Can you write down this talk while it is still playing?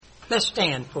Let's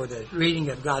stand for the reading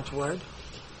of God's Word.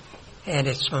 And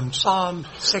it's from Psalm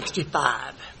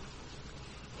 65.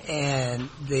 And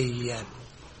the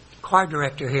choir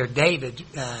director here, David,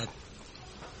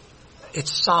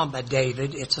 it's a psalm by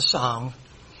David. It's a song.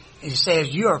 It says,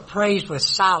 "You are praised with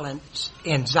silence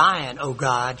in Zion, O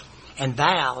God, and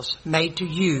vows made to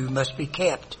you must be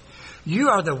kept. You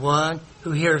are the one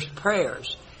who hears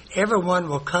prayers. Everyone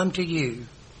will come to you.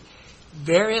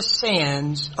 Various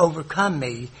sins overcome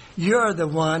me. You are the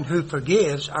one who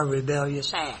forgives our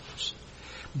rebellious acts.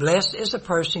 Blessed is the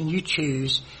person you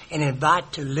choose and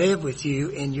invite to live with you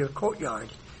in your courtyard.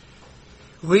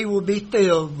 We will be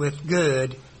filled with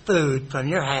good food from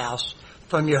your house,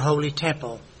 from your holy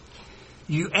temple.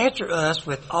 You answer us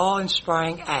with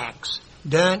awe-inspiring acts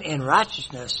done in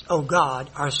righteousness, O God,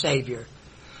 our Savior,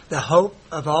 the hope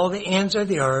of all the ends of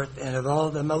the earth and of all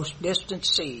the most distant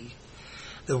sea.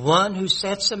 The one who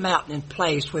sets the mountain in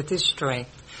place with his strength,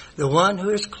 the one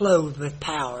who is clothed with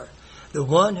power, the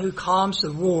one who calms the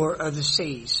roar of the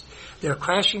seas, their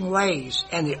crashing waves,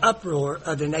 and the uproar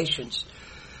of the nations.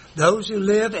 Those who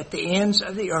live at the ends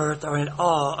of the earth are in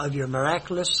awe of your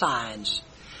miraculous signs.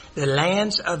 The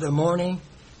lands of the morning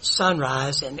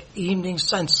sunrise and evening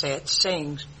sunset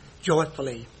sings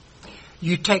joyfully.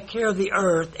 You take care of the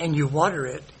earth and you water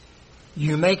it.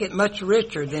 You make it much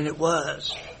richer than it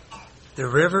was. The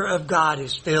river of God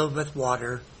is filled with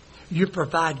water. You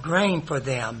provide grain for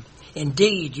them.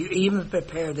 Indeed, you even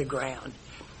prepare the ground.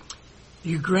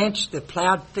 You drench the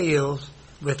plowed fields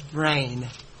with rain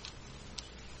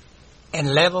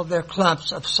and level their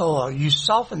clumps of soil. You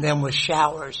soften them with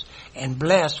showers and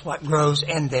bless what grows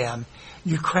in them.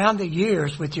 You crown the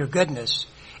years with your goodness,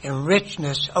 and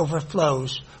richness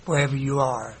overflows wherever you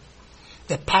are.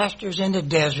 The pastures in the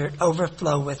desert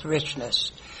overflow with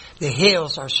richness. The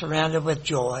hills are surrounded with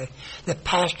joy. The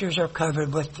pastures are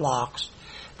covered with flocks.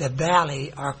 The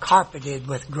valley are carpeted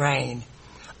with grain.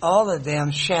 All of them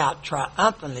shout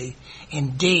triumphantly.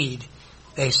 Indeed,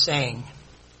 they sing."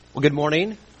 Well, good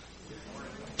morning.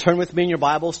 Turn with me in your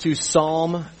Bibles to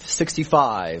Psalm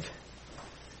 65.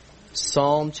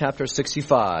 Psalm chapter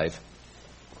 65.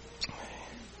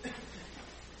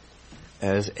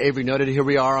 As Avery noted, here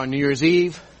we are on New Year's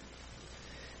Eve.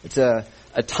 It's a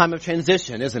time of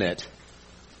transition, isn't it?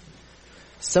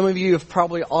 Some of you have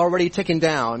probably already taken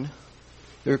down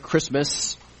your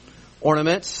Christmas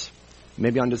ornaments,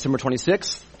 maybe on December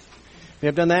 26th. You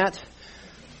have done that.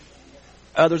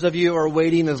 Others of you are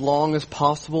waiting as long as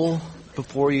possible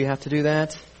before you have to do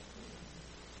that.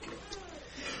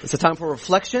 It's a time for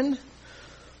reflection.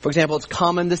 For example, it's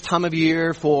common this time of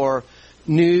year for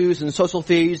news and social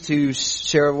feeds to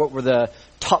share what were the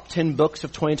top 10 books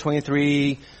of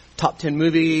 2023, top 10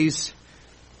 movies,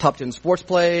 top 10 sports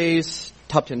plays,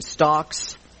 top 10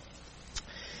 stocks.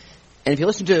 And if you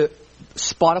listen to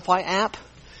Spotify app,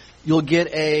 you'll get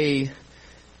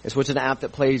it's an app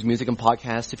that plays music and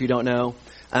podcasts, if you don't know.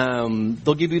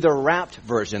 They'll give you the Wrapped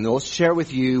version. They'll share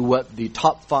with you what the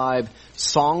top 5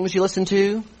 songs you listened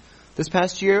to this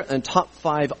past year and top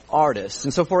 5 artists.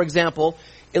 And so, for example,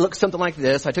 it looks something like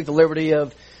this. I took the liberty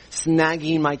of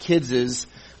snagging my kids'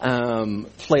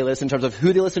 playlist in terms of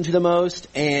who they listen to the most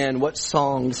and what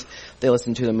songs they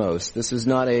listen to the most. This is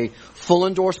not a full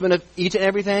endorsement of each and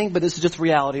everything, but this is just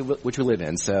reality which we live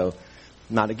in. So,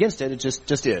 I'm not against it. It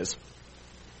just is.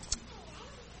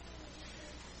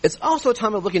 It's also a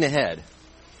time of looking ahead,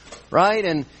 right?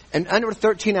 And under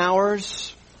 13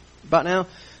 hours, about now,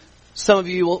 some of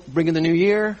you will bring in the new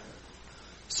year.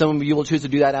 Some of you will choose to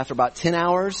do that after about 10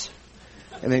 hours,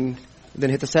 and then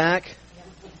hit the sack.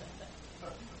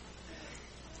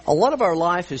 A lot of our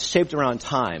life is shaped around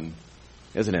time,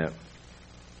 isn't it?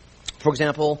 For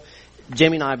example,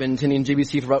 Jamie and I have been attending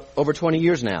GBC for over 20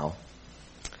 years now.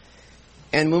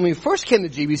 And when we first came to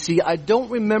GBC, I don't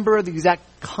remember the exact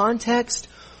context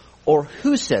or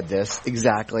who said this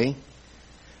exactly.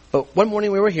 But one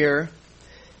morning we were here,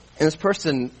 and this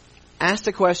person asked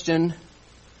a question,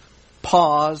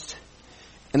 paused,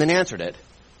 and then answered it.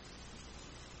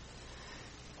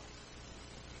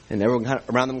 And everyone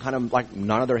around them kind of like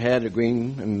nodded their head,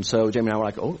 agreeing. And so Jamie and I were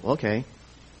like, oh, okay.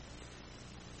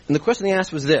 And the question they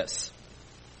asked was this: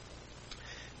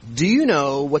 do you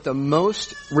know what the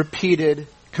most repeated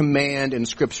command in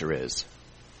Scripture is?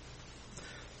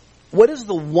 What is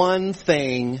the one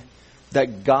thing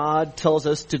that God tells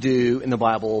us to do in the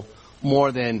Bible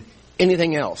more than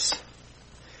anything else?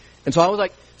 And so I was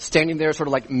like standing there sort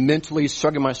of like mentally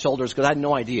shrugging my shoulders because I had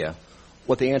no idea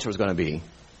what the answer was going to be.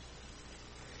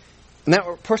 And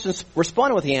that person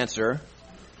responded with the answer,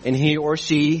 and he or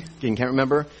she, again, can't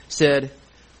remember, said,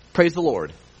 "Praise the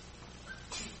Lord.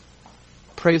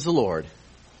 Praise the Lord."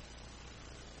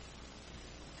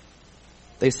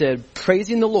 They said,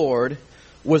 praising the Lord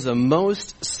was the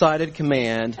most cited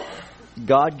command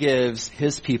God gives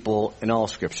his people in all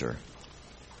Scripture.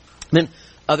 Then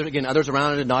others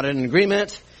around it nodded in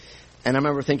agreement. And I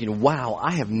remember thinking, wow,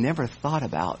 I have never thought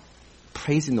about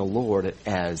praising the Lord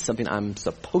as something I'm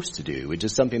supposed to do. It's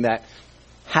just something that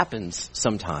happens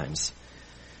sometimes.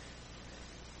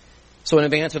 So in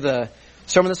advance of the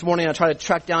sermon this morning, I tried to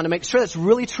track down to make sure that's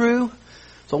really true.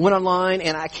 So I went online,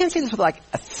 and I can't say this with like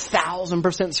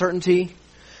 1,000% certainty.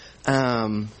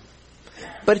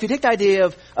 But if you take the idea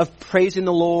of praising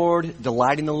the Lord,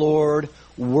 delighting the Lord,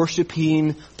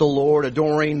 worshiping the Lord,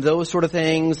 adoring, those sort of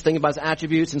things, thinking about his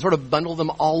attributes, and sort of bundle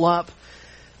them all up,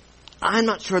 I'm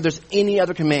not sure there's any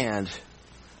other command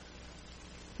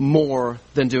more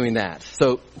than doing that.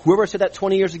 So whoever said that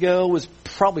 20 years ago was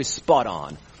probably spot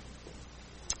on.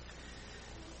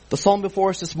 The psalm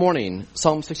before us this morning,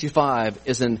 Psalm 65,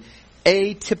 is an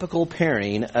atypical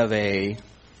pairing of a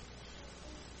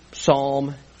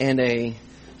psalm and a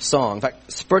song. In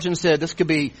fact, Spurgeon said this could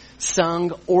be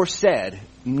sung or said.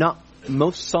 Not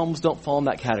most psalms don't fall in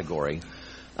that category.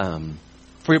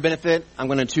 For your benefit, I'm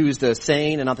going to choose the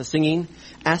saying and not the singing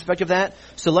aspect of that.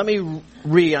 So let me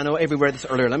read. I know Avery read this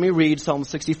earlier. Let me read Psalm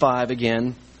 65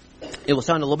 again. It will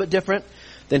sound a little bit different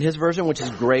than his version, which is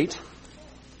great.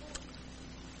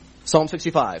 Psalm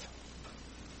 65.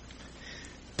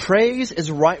 Praise is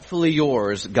rightfully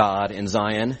yours, God, in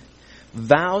Zion.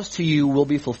 Vows to you will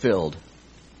be fulfilled.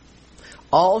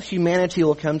 All humanity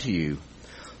will come to you,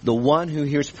 the one who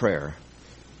hears prayer.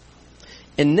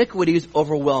 Iniquities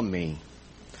overwhelm me.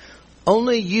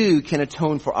 Only you can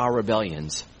atone for our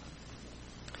rebellions.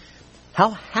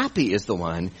 How happy is the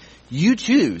one you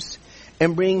choose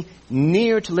and bring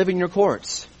near to live in your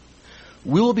courts.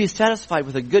 We will be satisfied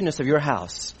with the goodness of your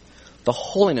house, the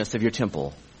holiness of your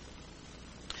temple.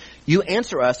 You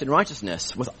answer us in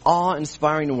righteousness with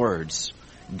awe-inspiring words,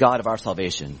 God of our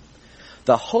salvation,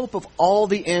 the hope of all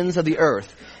the ends of the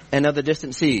earth and of the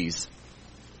distant seas.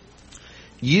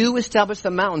 You establish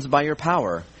the mountains by your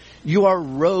power. You are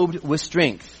robed with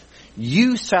strength.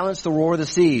 You silence the roar of the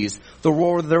seas, the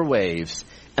roar of their waves,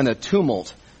 and the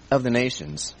tumult of the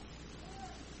nations.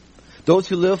 Those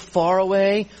who live far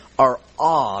away are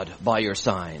awed by your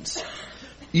signs.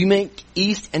 You make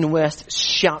east and west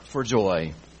shout for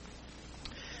joy.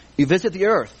 You visit the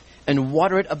earth and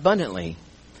water it abundantly,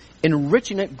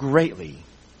 enriching it greatly.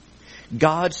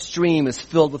 God's stream is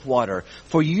filled with water,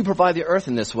 for you provide the earth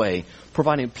in this way,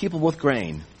 providing people with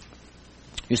grain.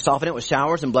 You soften it with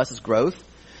showers and bless its growth,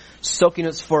 soaking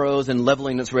its furrows and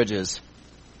leveling its ridges.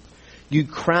 You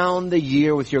crown the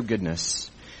year with your goodness.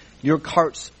 Your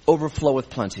carts overflow with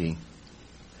plenty.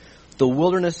 The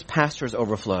wilderness pastures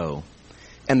overflow,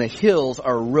 and the hills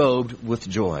are robed with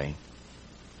joy.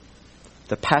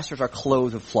 The pastures are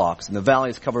clothed with flocks, and the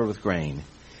valley is covered with grain.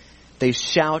 They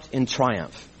shout in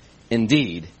triumph.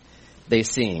 Indeed, they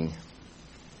sing.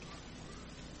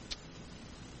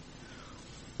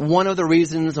 One of the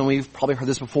reasons, and we've probably heard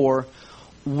this before,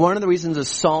 one of the reasons the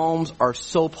Psalms are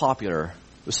so popular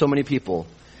with so many people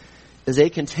is they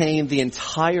contain the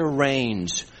entire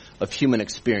range of human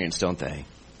experience, don't they?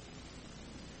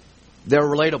 They're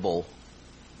relatable,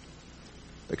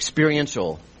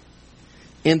 experiential.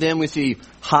 In them we see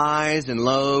highs and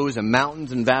lows and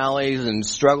mountains and valleys and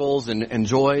struggles and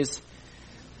joys.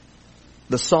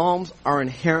 The Psalms are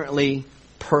inherently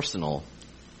personal.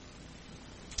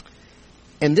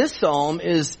 And this psalm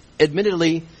is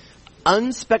admittedly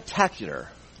unspectacular.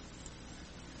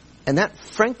 And that,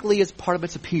 frankly, is part of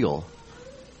its appeal.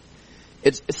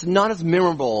 It's not as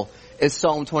memorable as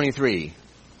Psalm 23.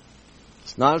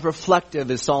 It's not as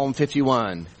reflective as Psalm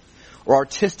 51. Or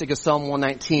artistic as Psalm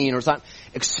 119. Or it's not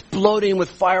exploding with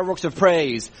fireworks of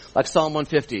praise like Psalm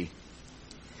 150.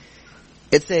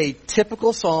 It's a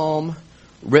typical psalm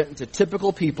written to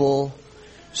typical people,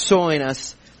 showing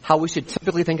us how we should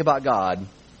typically think about God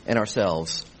and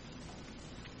ourselves.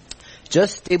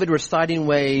 Just David reciting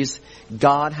ways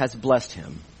God has blessed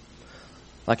him.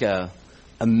 Like a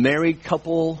married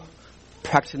couple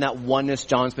practicing that oneness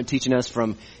John's been teaching us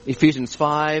from Ephesians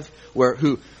 5,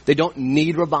 who they don't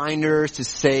need reminders to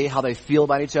say how they feel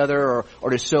about each other or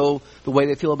to show the way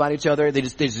they feel about each other. They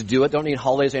just do it. They don't need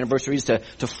holidays or anniversaries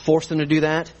to force them to do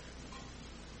that.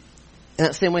 In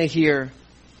that same way here,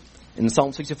 in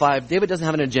Psalm 65, David doesn't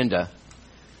have an agenda.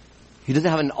 He doesn't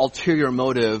have an ulterior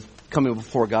motive coming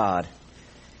before God.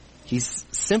 He's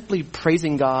simply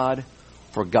praising God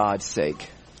for God's sake.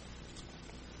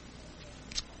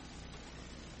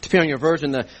 Depending on your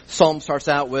version, the psalm starts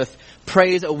out with,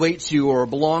 praise awaits you or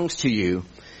belongs to you.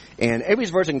 And everybody's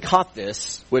version caught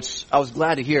this, which I was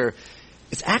glad to hear.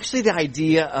 It's actually the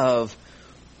idea of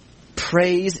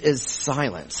praise is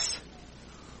silence,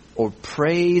 or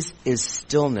praise is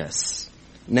stillness.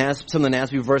 Some of the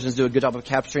NASB versions do a good job of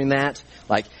capturing that.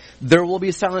 Like, there will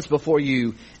be silence before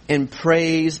you and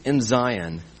praise in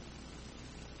Zion.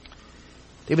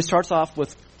 David starts off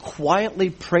with quietly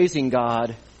praising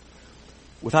God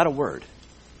without a word.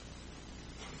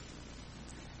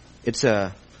 It's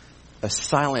a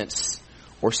silence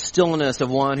or stillness of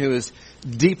one who is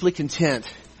deeply content,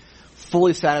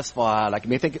 fully satisfied. Like, you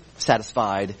may think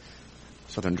satisfied.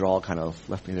 Southern drawl kind of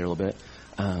left me there a little bit.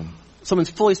 Someone's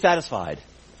fully satisfied.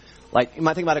 Like, you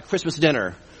might think about a Christmas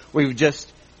dinner where you've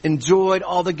just enjoyed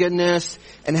all the goodness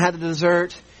and had the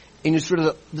dessert, and you sort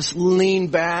of just lean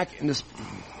back and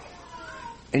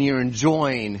you're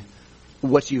enjoying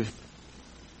what you've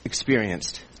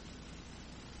experienced.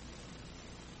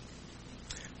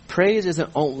 Praise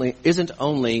isn't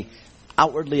only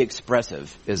outwardly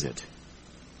expressive, is it?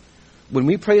 When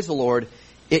we praise the Lord,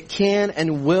 it can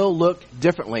and will look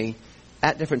differently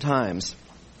at different times.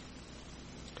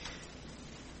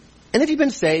 And if you've been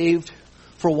saved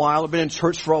for a while or been in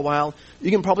church for a while,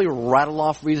 you can probably rattle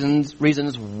off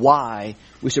reasons why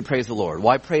we should praise the Lord,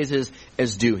 why praise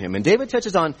is due Him. And David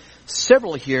touches on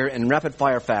several here in rapid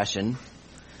fire fashion.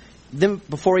 Then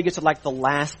before he gets to like the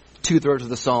last 2/3 of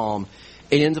the psalm,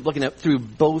 he ends up looking at through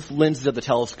both lenses of the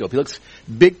telescope. He looks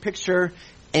big picture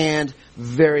and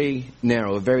very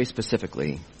narrow, very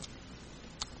specifically.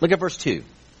 Look at verse 2.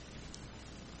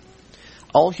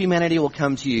 All humanity will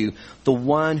come to you, the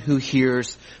one who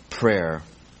hears prayer.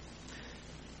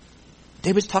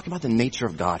 David's talking about the nature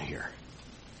of God here.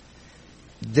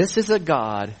 This is a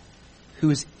God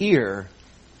whose ear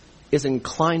is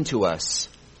inclined to us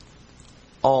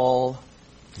all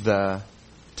the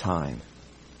time.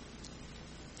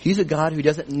 He's a God who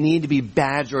doesn't need to be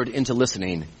badgered into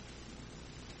listening.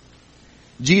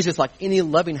 Jesus, like any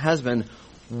loving husband,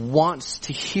 wants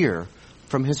to hear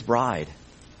from his bride.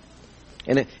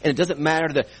 And it doesn't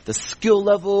matter the skill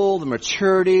level, the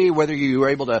maturity, whether you are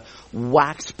able to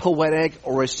wax poetic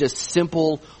or it's just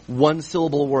simple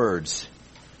one-syllable words.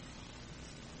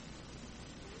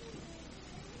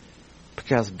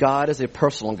 Because God is a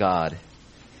personal God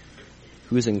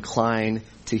who is inclined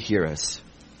to hear us.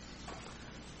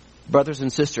 Brothers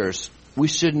and sisters, we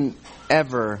shouldn't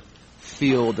ever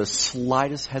feel the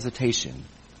slightest hesitation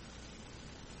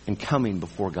in coming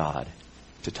before God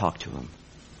to talk to Him.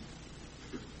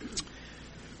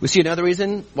 We see another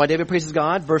reason why David praises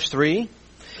God. Verse 3,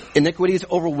 iniquities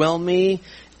overwhelm me.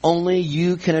 Only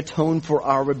you can atone for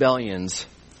our rebellions.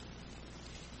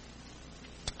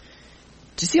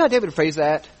 Do you see how David phrased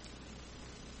that?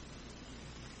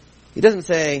 He doesn't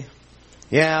say,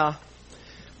 yeah,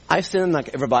 I sin like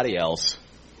everybody else.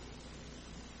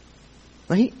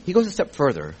 Now he goes a step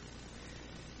further.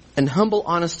 In humble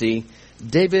honesty,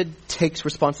 David takes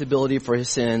responsibility for his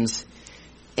sins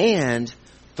and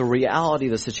the reality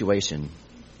of the situation.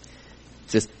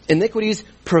 It says, iniquities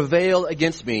prevail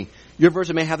against me. Your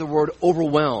version may have the word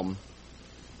overwhelm.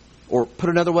 Or put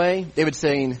another way, David's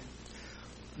saying,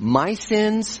 my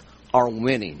sins are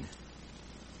winning.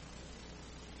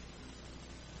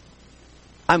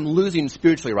 I'm losing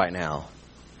spiritually right now.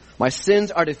 My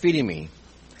sins are defeating me.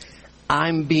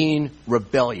 I'm being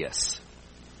rebellious.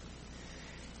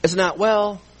 It's not,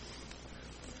 well,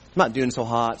 I'm not doing so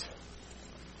hot.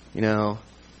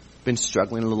 Been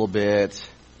struggling a little bit.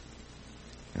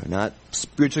 Not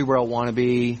spiritually where I want to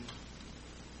be.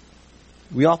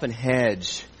 We often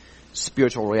hedge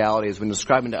spiritual realities when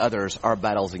describing to others our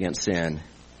battles against sin.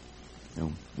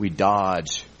 We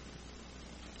dodge,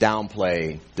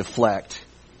 downplay, deflect,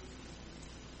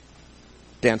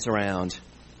 dance around.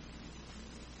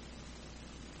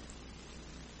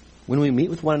 When we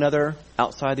meet with one another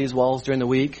outside these walls during the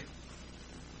week,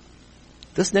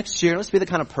 this next year, let's be the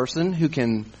kind of person who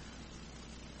can,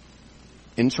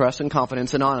 in trust and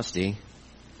confidence and honesty,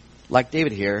 like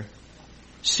David here,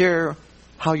 share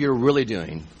how you're really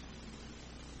doing.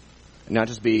 And not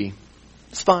just be,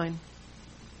 it's fine.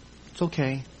 It's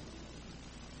okay.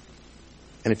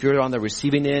 And if you're on the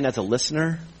receiving end as a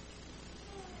listener,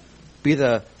 be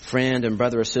the friend and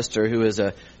brother or sister who is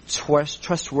a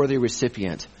trustworthy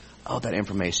recipient of that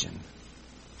information.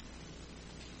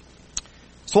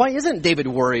 So why isn't David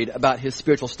worried about his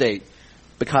spiritual state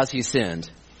because he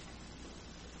sinned?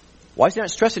 Why is he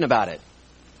not stressing about it?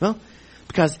 Well,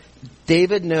 because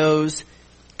David knows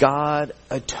God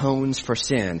atones for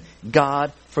sin.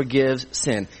 God forgives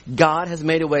sin. God has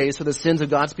made a way so the sins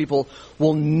of God's people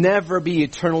will never be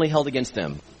eternally held against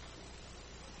them.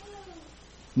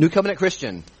 New Covenant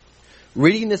Christian,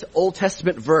 reading this Old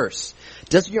Testament verse,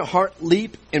 doesn't your heart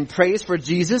leap in praise for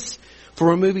Jesus for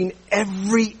removing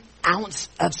every ounce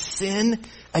of sin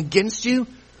against you?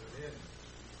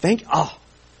 Thank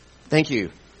you.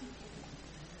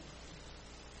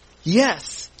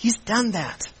 Yes, he's done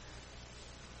that.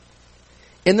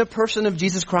 In the person of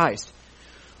Jesus Christ,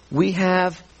 we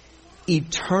have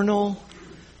eternal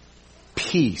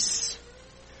peace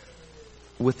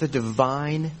with the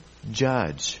divine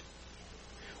judge,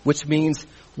 which means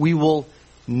we will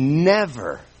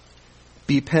never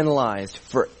be penalized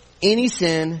for any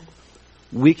sin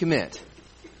we commit.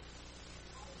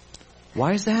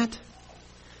 Why is that?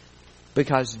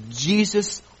 Because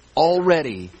Jesus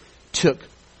already took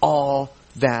all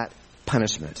that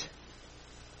punishment.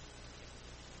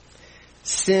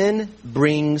 Sin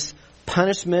brings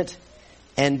punishment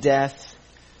and death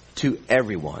to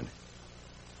everyone.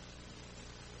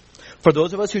 For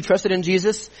those of us who trusted in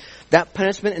Jesus, that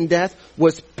punishment and death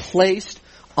was placed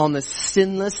on the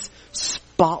sinless,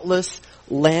 spotless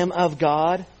Lamb of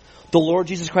God, the Lord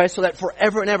Jesus Christ, so that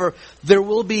forever and ever there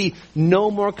will be no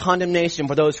more condemnation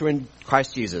for those who are in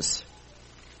Christ Jesus.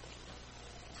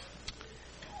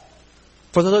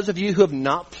 For those of you who have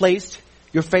not placed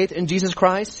your faith in Jesus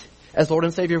Christ as Lord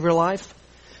and Savior of your life,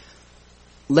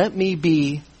 let me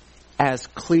be as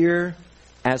clear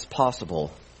as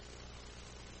possible.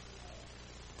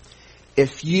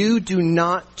 If you do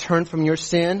not turn from your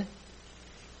sin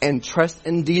and trust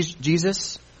in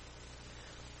Jesus,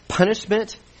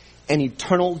 punishment and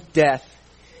eternal death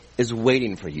is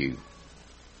waiting for you.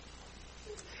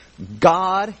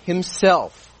 God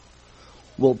himself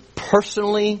will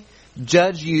personally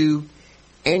judge you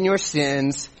and your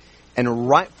sins and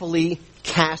rightfully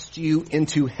cast you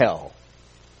into hell.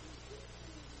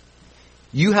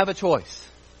 You have a choice.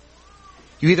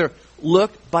 You either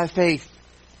look by faith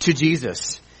to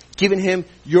Jesus, giving him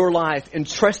your life and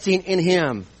trusting in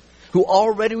him, who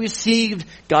already received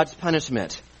God's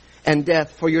punishment and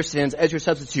death for your sins as your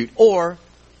substitute, or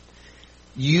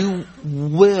you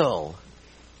will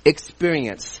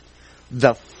experience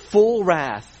the full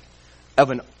wrath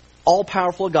of an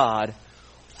all-powerful God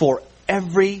for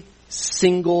every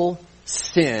single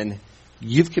sin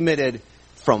you've committed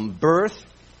from birth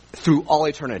through all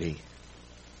eternity.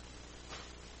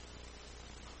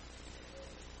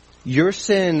 Your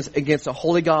sins against a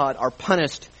holy God are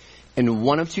punished in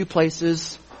one of two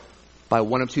places by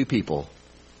one of two people.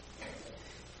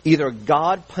 Either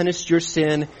God punished your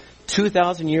sin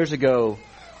 2,000 years ago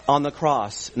on the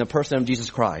cross in the person of Jesus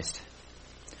Christ,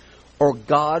 or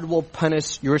God will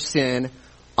punish your sin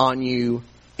on you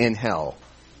in hell.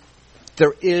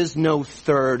 There is no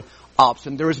third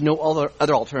option. There is no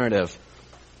other alternative.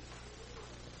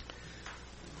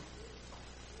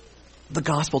 The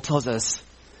gospel tells us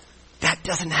that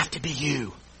doesn't have to be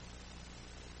you.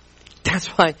 That's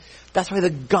why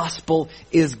the gospel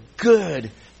is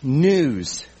good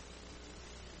news.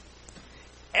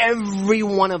 Every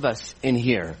one of us in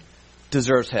here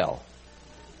deserves hell.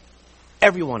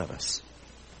 Every one of us.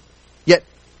 Yet,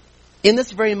 in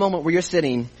this very moment where you're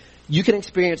sitting, you can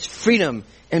experience freedom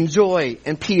and joy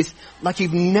and peace like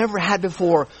you've never had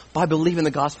before by believing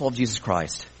the gospel of Jesus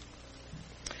Christ.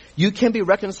 You can be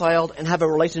reconciled and have a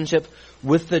relationship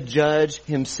with the judge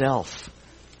himself.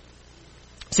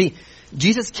 See,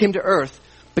 Jesus came to earth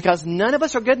because none of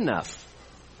us are good enough.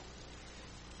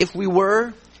 If we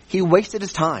were, he wasted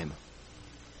his time.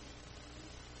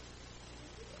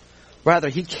 Rather,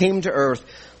 he came to earth,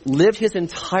 lived his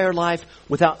entire life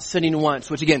without sinning once,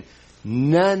 which again,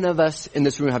 none of us in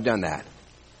this room have done that.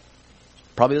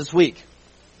 Probably this week.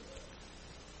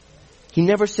 He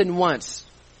never sinned once.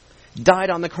 Died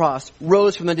on the cross,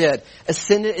 rose from the dead,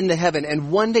 ascended into heaven, and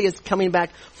one day is coming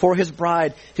back for his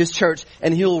bride, his church,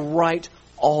 and he'll right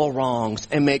all wrongs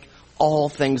and make all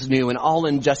things new, and all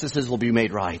injustices will be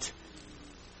made right.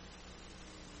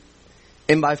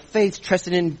 And by faith,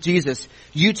 trusting in Jesus,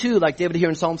 you too, like David here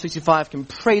in Psalm 65, can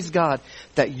praise God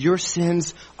that your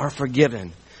sins are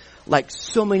forgiven, like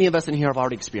so many of us in here have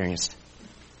already experienced.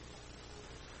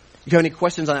 If you have any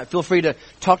questions on that, feel free to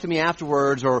talk to me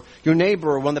afterwards, or your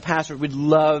neighbor or one of the pastors. We'd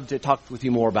love to talk with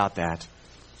you more about that.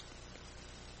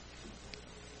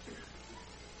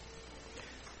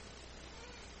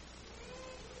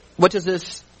 What does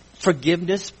this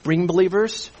forgiveness bring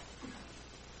believers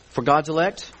for God's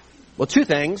elect? Well, two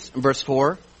things in verse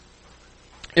 4.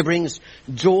 It brings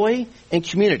joy and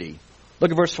community.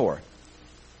 Look at verse 4.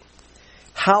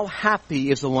 How happy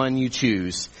is the one you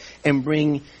choose and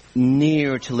bring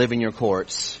near to live in your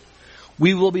courts.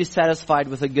 We will be satisfied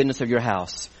with the goodness of your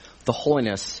house, the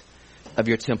holiness of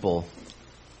your temple.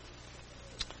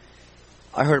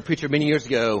 I heard a preacher many years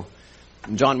ago,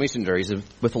 John Wiesender. He's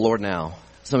with the Lord now.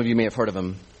 Some of you may have heard of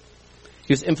him.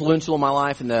 He was influential in my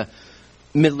life in the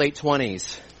mid-late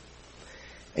 20s.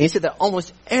 And he said that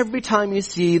almost every time you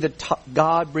see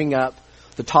God bring up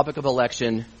the topic of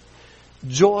election,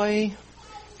 joy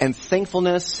and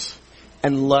thankfulness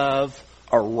and love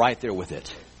are right there with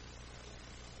it.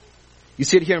 You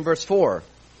see it here in verse 4.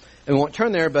 And we won't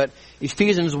turn there, but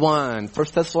Ephesians 1, 1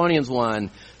 Thessalonians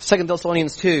 1, 2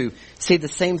 Thessalonians 2 say the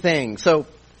same thing. So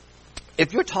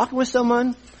if you're talking with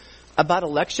someone about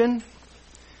election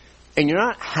and you're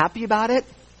not happy about it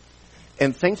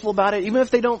and thankful about it, even if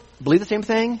they don't believe the same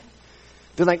thing,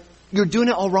 they're like, you're doing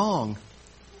it all wrong.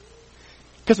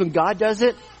 Because when God does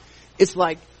it, it's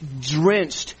like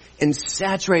drenched and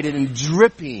saturated and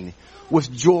dripping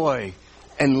with joy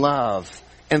and love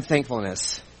and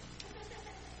thankfulness.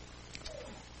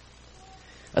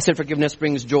 I said forgiveness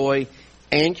brings joy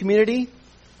and community.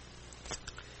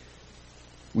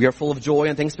 We are full of joy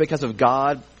and thanks because of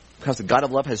God, because the God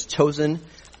of love has chosen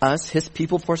us, His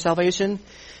people, for salvation.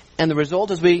 And the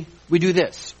result is we do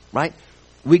this, right?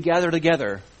 We gather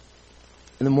together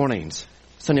in the mornings,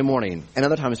 Sunday morning, and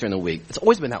other times during the week. It's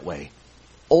always been that way.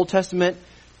 Old Testament,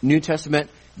 New Testament,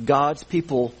 God's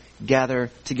people gather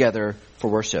together for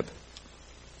worship.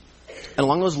 And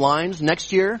along those lines,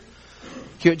 next year,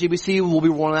 here at GBC, we'll be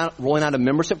rolling out a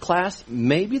membership class,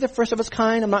 maybe the first of its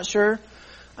kind, I'm not sure.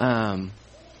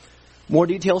 More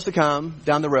details to come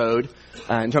down the road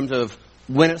in terms of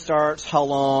when it starts, how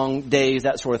long, days,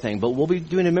 that sort of thing. But we'll be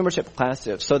doing a membership class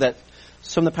so that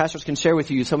some of the pastors can share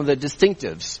with you some of the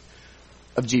distinctives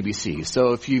of GBC.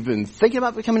 So if you've been thinking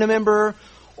about becoming a member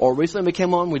or recently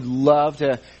became one, we'd love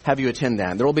to have you attend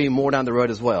that. There will be more down the road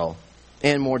as well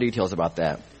and more details about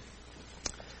that.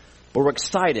 But we're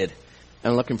excited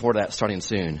and looking forward to that starting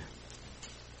soon.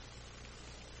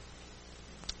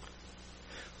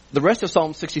 The rest of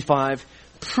Psalm 65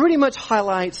 pretty much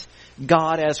highlights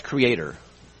God as creator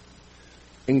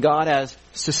and God as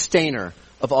sustainer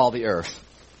of all the earth.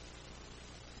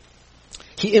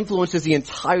 He influences the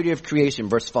entirety of creation,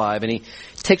 verse 5, and He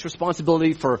takes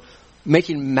responsibility for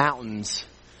making mountains,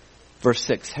 verse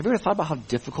 6. Have you ever thought about how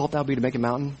difficult that would be to make a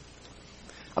mountain?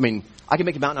 I mean, I can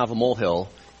make a mountain out of a molehill,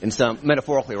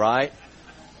 metaphorically, right?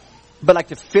 But like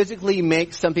to physically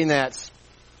make something that's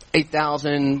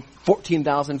 8,000,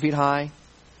 14,000 feet high,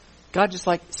 God just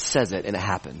like says it and it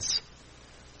happens.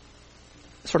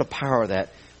 The sort of power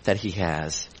that He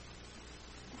has.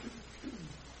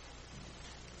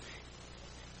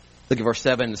 Look at verse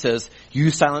 7. It says, you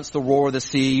silence the roar of the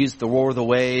seas, the roar of the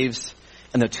waves,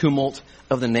 and the tumult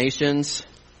of the nations.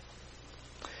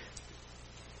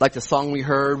 Like the song we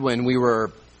heard when we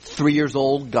were 3 years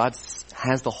old, God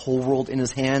has the whole world in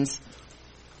His hands.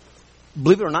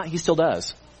 Believe it or not, He still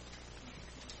does.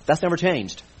 That's never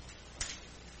changed.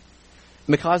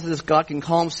 And because of this, God can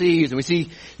calm seas. And we see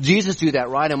Jesus do that,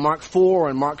 right? In Mark 4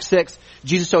 and Mark 6,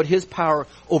 Jesus showed His power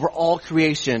over all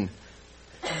creation.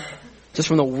 Just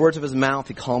from the words of His mouth,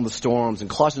 He calmed the storms. And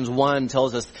Colossians 1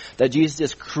 tells us that Jesus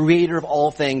is creator of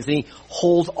all things, and He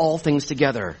holds all things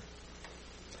together.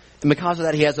 And because of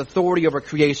that, He has authority over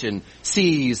creation,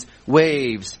 seas,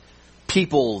 waves,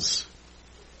 peoples,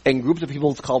 and groups of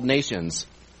peoples called nations.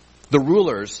 The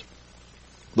rulers,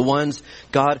 the ones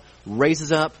God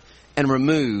raises up and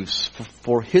removes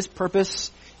for His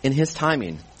purpose and His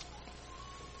timing.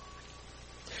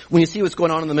 When you see what's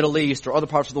going on in the Middle East or other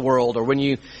parts of the world, or when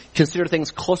you consider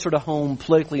things closer to home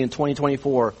politically in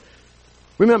 2024,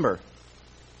 remember,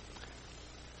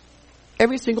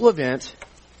 every single event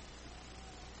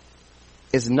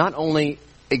is not only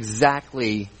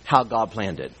exactly how God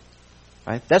planned it,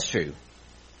 right? That's true.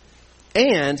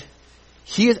 And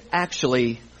He is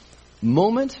actually,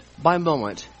 moment by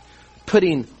moment,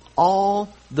 putting all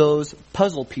those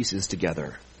puzzle pieces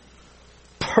together,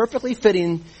 perfectly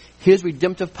fitting His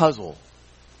redemptive puzzle,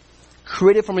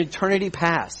 created from eternity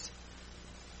past,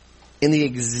 in the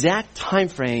exact time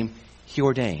frame He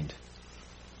ordained.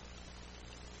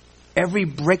 Every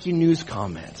breaking news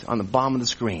comment on the bottom of the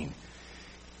screen,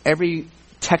 every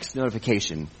text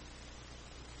notification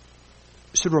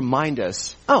should remind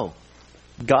us, oh,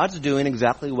 God's doing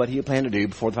exactly what He had planned to do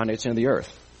before the foundation of the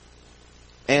earth.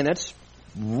 And that's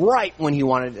right when He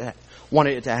wanted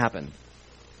it to happen.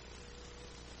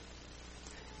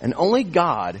 And only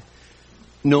God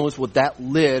knows what that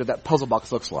lid of that puzzle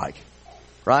box looks like.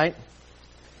 Right?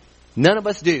 None of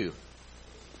us do.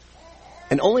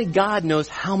 And only God knows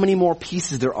how many more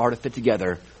pieces there are to fit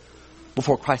together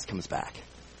before Christ comes back.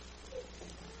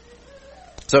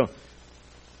 So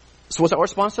what's our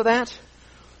response to that?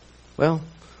 Well,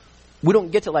 we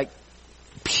don't get to like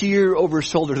peer over his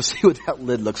shoulder to see what that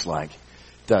lid looks like,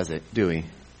 do we?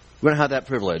 We don't have that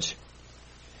privilege.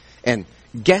 And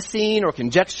guessing or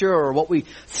conjecture or what we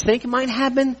think might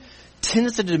happen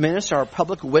tends to diminish our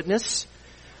public witness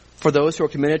for those who are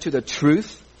committed to the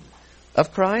truth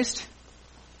of Christ.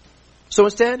 So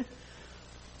instead,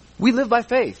 we live by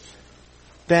faith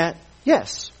that,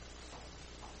 yes,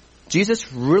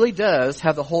 Jesus really does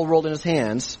have the whole world in his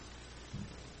hands,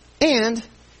 and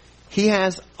he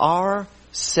has our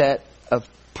set of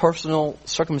personal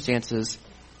circumstances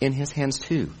in his hands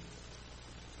too.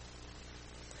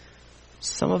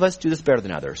 Some of us do this better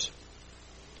than others.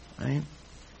 Right?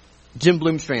 Jim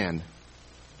Bloomstrand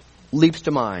leaps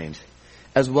to mind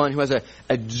as one who has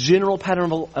a general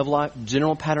pattern of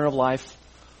life,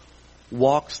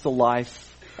 walks the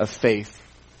life of faith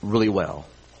really well.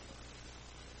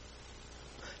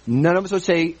 None of us would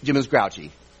say Jim is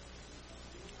grouchy.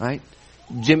 Right?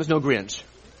 Jim is no Grinch.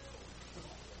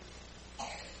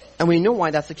 And we know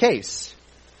why that's the case.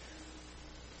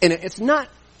 And it's not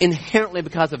inherently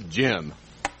because of Jim.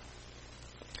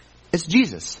 It's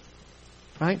Jesus.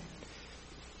 Right?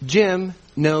 Jim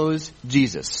knows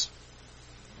Jesus.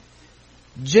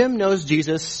 Jim knows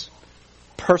Jesus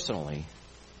personally.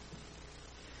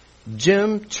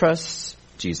 Jim trusts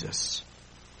Jesus.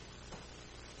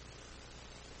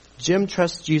 Jim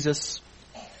trusts Jesus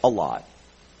a lot.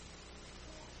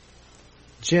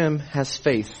 Jim has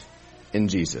faith in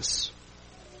Jesus.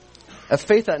 A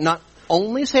faith that not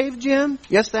only saved Jim,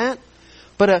 yes that,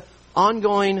 but an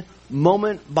ongoing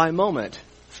moment by moment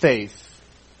faith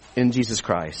in Jesus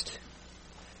Christ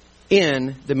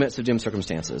in the midst of Jim's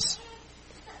circumstances.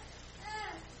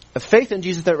 A faith in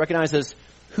Jesus that recognizes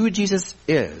who Jesus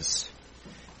is.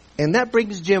 And that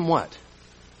brings Jim what?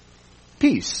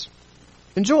 Peace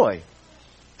and joy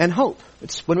and hope.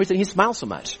 It's one reason he smiles so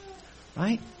much.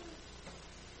 Right?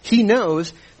 He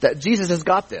knows that Jesus has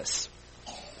got this.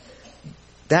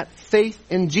 That faith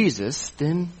in Jesus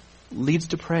then leads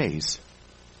to praise.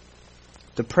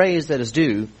 The praise that is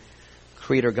due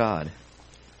Creator God.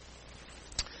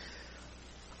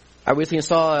 I recently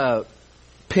saw a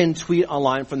pinned tweet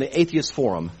online from the Atheist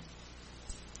Forum.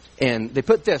 And they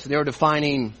put this, and they were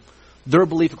defining their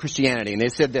belief of Christianity. And they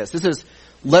said this. This is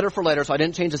letter for letter, so I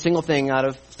didn't change a single thing out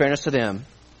of fairness to them.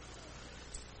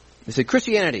 They said,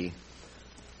 Christianity,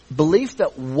 belief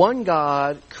that one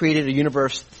God created a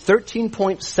universe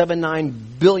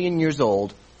 13.79 billion years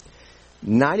old,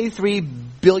 93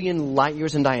 billion light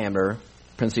years in diameter,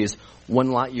 parentheses,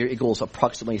 1 light year equals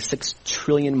approximately 6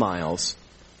 trillion miles,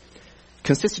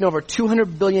 consisting of over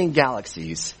 200 billion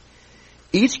galaxies,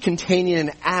 each containing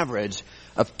an average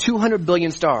of 200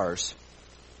 billion stars,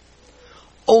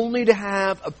 only to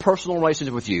have a personal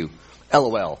relationship with you.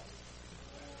 LOL.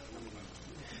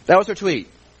 That was her tweet.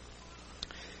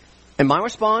 And my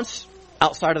response,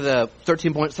 outside of the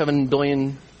 13.7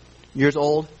 billion years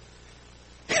old,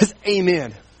 is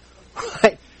amen.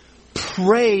 Right?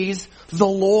 Praise the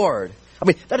Lord. I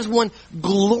mean, that is one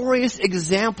glorious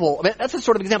example. I mean, that's the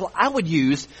sort of example I would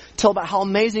use to tell about how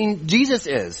amazing Jesus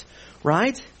is.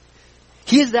 Right?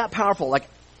 He is that powerful. Like,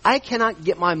 I cannot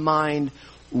get my mind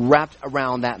wrapped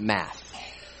around that math.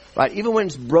 Right? Even when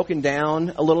it's broken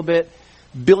down a little bit,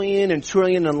 billion and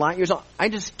trillion and light years, I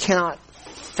just cannot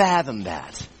fathom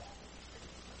that.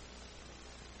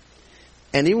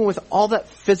 And even with all that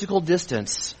physical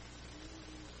distance,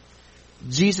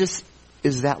 Jesus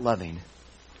is that loving.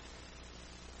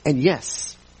 And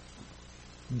yes,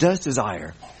 does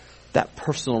desire that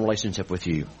personal relationship with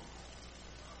you.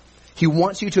 He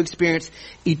wants you to experience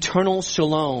eternal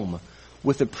shalom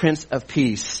with the Prince of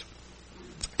Peace.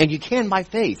 And you can by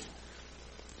faith.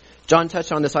 John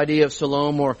touched on this idea of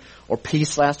shalom or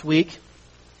peace last week.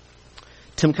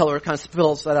 Tim Keller kind of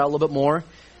spells that out a little bit more.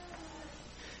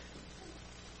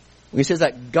 He says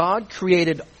that God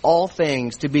created all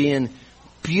things to be in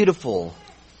beautiful,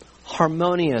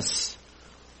 harmonious,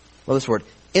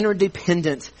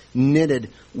 interdependent,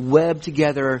 knitted, webbed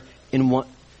together in one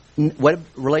web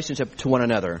relationship to one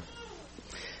another.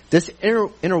 This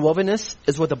interwovenness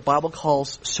is what the Bible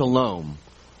calls shalom,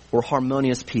 or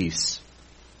harmonious peace.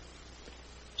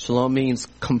 Shalom means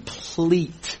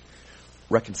complete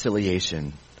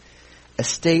reconciliation, a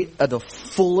state of the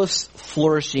fullest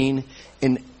flourishing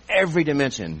in every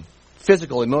dimension,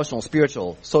 physical, emotional,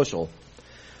 spiritual, social,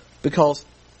 because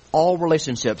all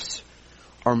relationships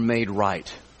are made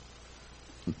right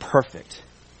and perfect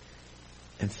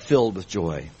and filled with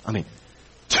joy. I mean,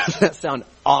 doesn't that sound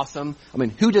awesome? I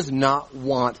mean, who does not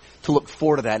want to look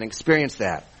forward to that and experience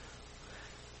that?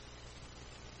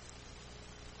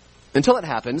 Until it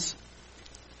happens,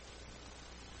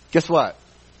 guess what?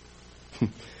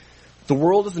 The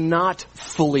world is not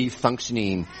fully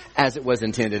functioning as it was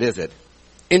intended, is it?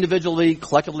 Individually,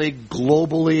 collectively,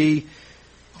 globally,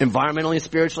 environmentally,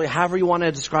 spiritually, however you want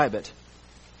to describe it.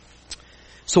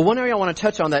 So one area I want to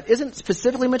touch on that isn't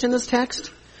specifically mentioned in this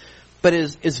text, but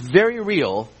is very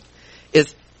real,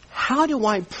 is how do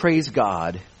I praise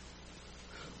God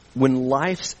when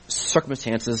life's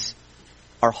circumstances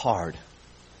are hard?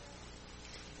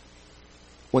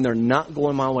 When they're not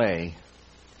going my way,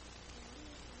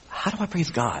 how do I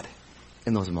praise God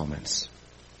in those moments?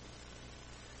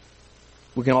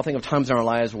 We can all think of times in our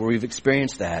lives where we've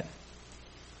experienced that.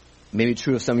 Maybe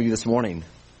true of some of you this morning.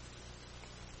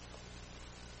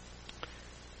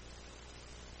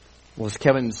 Well, as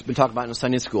Kevin's been talking about in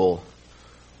Sunday school,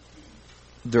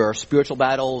 there are spiritual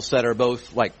battles that are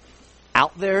both like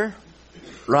out there,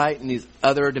 right, in these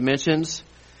other dimensions,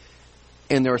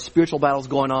 and there are spiritual battles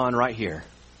going on right here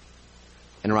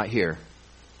and right here.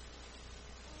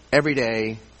 Every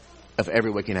day of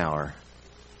every waking hour.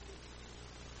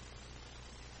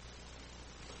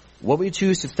 What we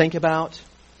choose to think about,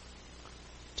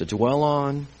 to dwell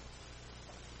on,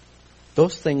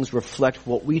 those things reflect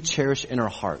what we cherish in our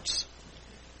hearts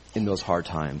in those hard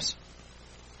times.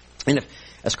 And if,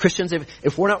 as Christians,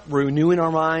 if we're not renewing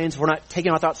our minds, we're not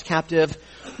taking our thoughts captive,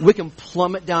 we can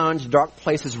plummet down into dark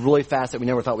places really fast that we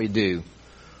never thought we'd do.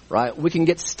 Right? We can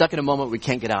get stuck in a moment we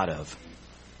can't get out of.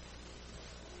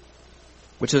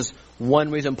 Which is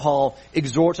one reason Paul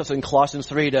exhorts us in Colossians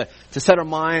 3 to set our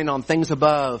mind on things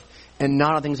above and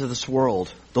not on things of this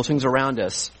world, those things around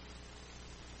us.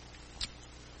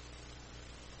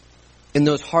 In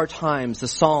those hard times, the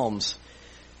Psalms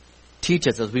teach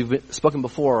us, as we've spoken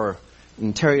before,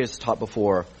 and Terry has taught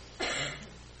before,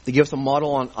 they give us a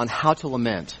model on how to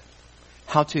lament,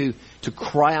 how to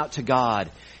cry out to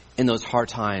God in those hard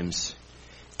times,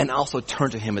 and also turn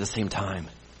to Him at the same time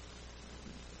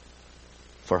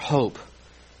for hope,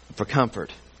 for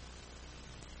comfort.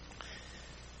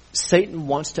 Satan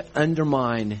wants to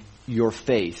undermine your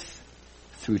faith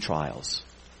through trials.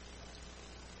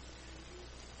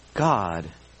 God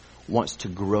wants to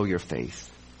grow your faith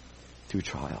through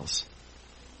trials.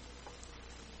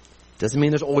 Doesn't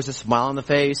mean there's always a smile on the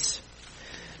face.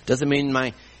 Doesn't mean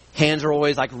my hands are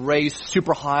always like raised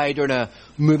super high during a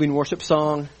moving worship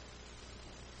song.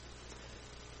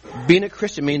 Being a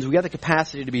Christian means we have the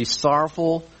capacity to be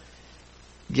sorrowful,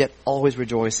 yet always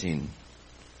rejoicing.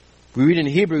 We read in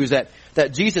Hebrews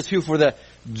that Jesus, who for the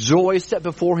joy set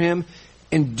before Him,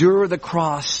 endured the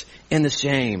cross and the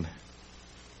shame.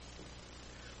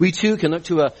 We too can look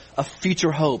to a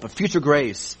future hope, a future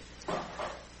grace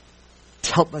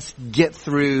to help us get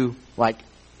through like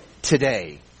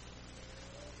today,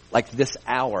 like this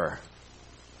hour.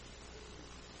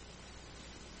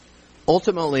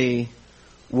 Ultimately,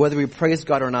 whether we praise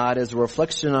God or not is a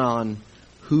reflection on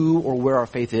who or where our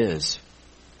faith is.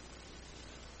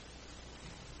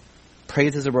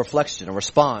 Praise is a reflection, a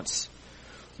response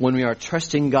when we are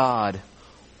trusting God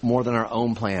more than our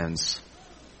own plans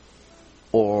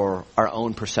or our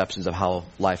own perceptions of how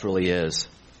life really is.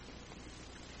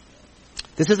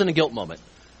 This isn't a guilt moment.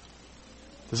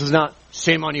 This is not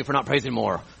shame on you for not praising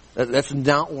more. That's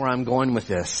not where I'm going with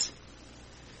this.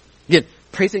 Again,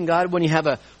 praising God when you have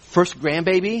a first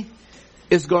grandbaby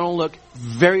is going to look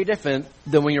very different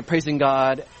than when you're praising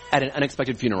God at an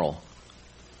unexpected funeral.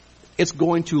 It's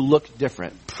going to look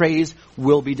different. Praise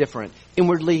will be different,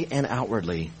 inwardly and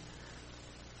outwardly.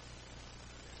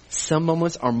 Some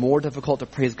moments are more difficult to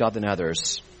praise God than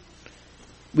others.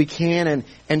 We can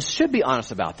and should be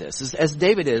honest about this, as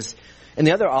David is and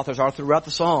the other authors are throughout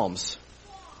the Psalms.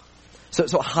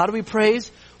 So how do we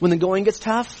praise when the going gets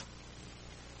tough?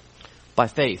 By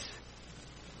faith.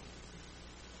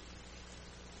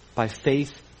 By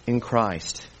faith in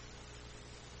Christ.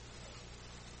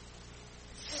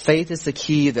 Faith is the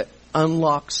key that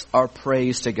unlocks our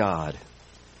praise to God.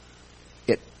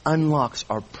 It unlocks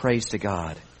our praise to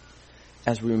God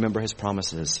as we remember His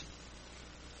promises.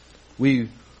 We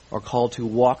are called to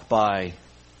walk by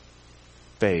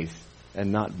faith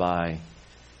and not by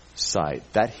sight.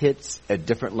 That hits at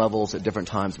different levels at different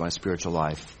times in my spiritual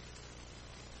life.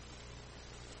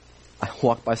 I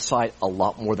walk by sight a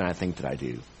lot more than I think that I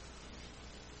do.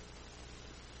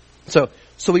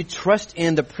 So we trust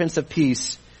in the Prince of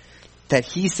Peace that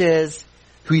He says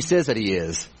who He says that He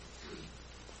is.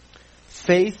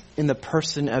 Faith in the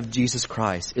person of Jesus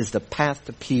Christ is the path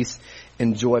to peace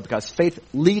and joy, because faith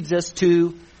leads us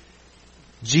to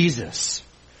Jesus,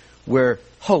 where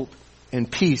hope and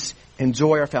peace and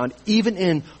joy are found, even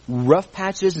in rough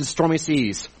patches and stormy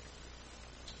seas.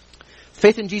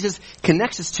 Faith in Jesus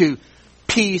connects us to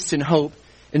peace and hope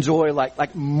and joy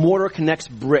like mortar connects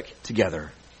brick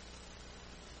together.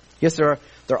 Yes, there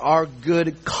There are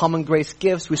good common grace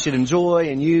gifts we should enjoy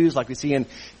and use, like we see in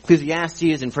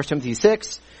Ecclesiastes and 1 Timothy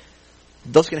 6.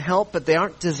 Those can help, but they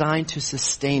aren't designed to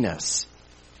sustain us.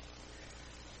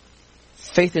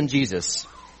 Faith in Jesus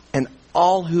and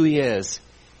all who He is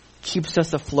keeps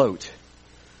us afloat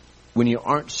when you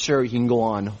aren't sure you can go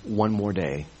on one more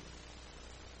day.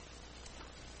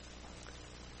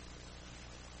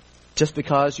 Just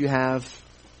because you have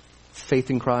faith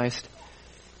in Christ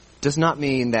does not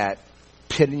mean that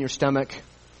pit in your stomach,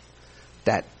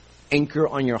 that anchor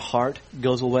on your heart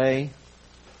goes away.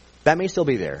 That may still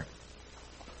be there.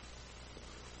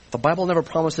 The Bible never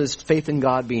promises faith in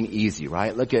God being easy,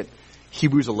 right? Look at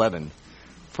Hebrews 11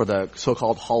 for the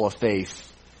so-called hall of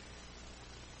faith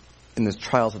in the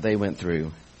trials that they went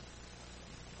through.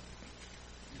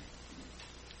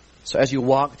 So as you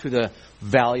walk through the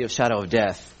valley of shadow of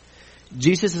death,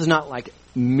 Jesus is not like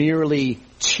merely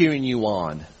cheering you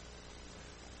on.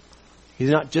 He's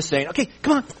not just saying, okay,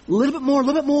 come on, a little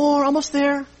bit more, almost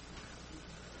there.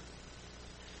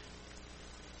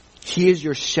 He is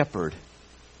your shepherd,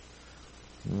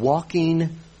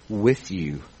 walking with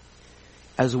you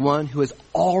as one who has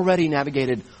already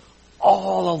navigated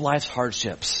all of life's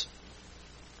hardships.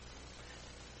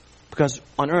 Because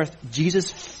on earth,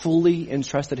 Jesus fully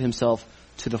entrusted Himself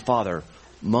to the Father,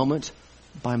 moment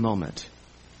by moment.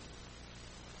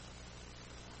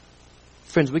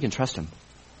 Friends, we can trust Him.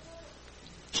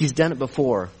 He's done it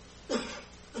before.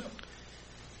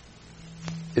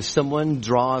 If someone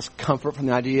draws comfort from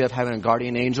the idea of having a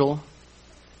guardian angel,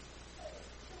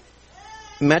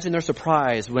 imagine their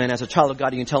surprise when, as a child of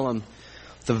God, you can tell them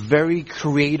the very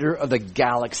creator of the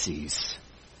galaxies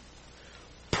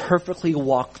perfectly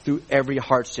walked through every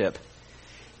hardship.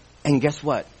 And guess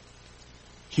what?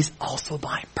 He's also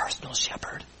my personal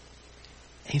shepherd.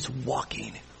 And He's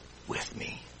walking with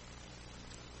me.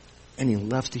 And He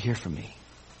loves to hear from me.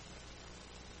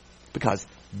 Because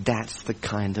that's the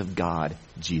kind of God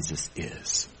Jesus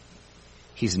is.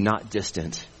 He's not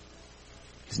distant.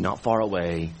 He's not far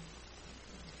away.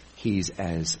 He's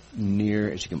as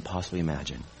near as you can possibly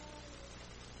imagine.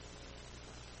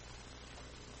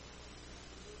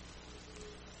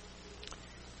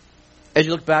 As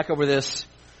you look back over this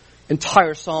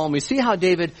entire psalm, we see how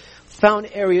David found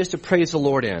areas to praise the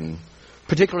Lord in,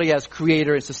 particularly as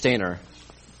creator and sustainer.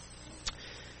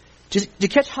 Did you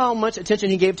catch how much attention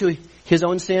he gave to his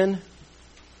own sin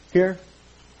here?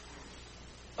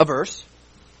 A verse.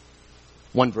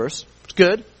 One verse. It's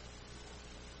good.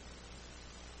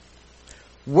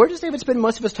 Where does David spend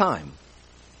most of his time?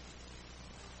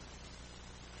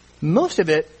 Most of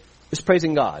it is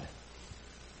praising God.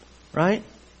 Right?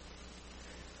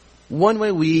 One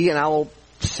way and I will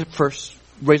first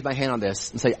raise my hand on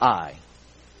this and say I.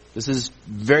 This is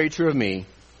very true of me.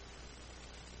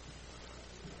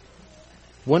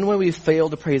 One way we fail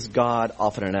to praise God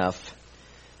often enough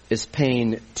is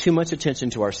paying too much attention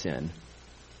to our sin.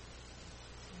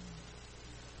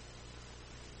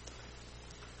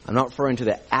 I'm not referring to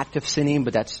the act of sinning,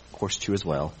 but that's, of course, true as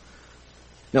well.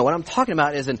 No, what I'm talking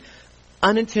about is an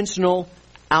unintentional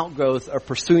outgrowth of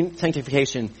pursuing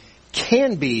sanctification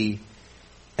can be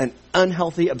an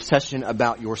unhealthy obsession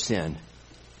about your sin.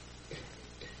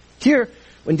 Here,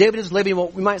 when David is living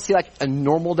what we might see like a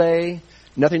normal day,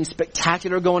 nothing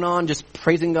spectacular going on, just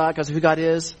praising God because of who God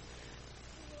is,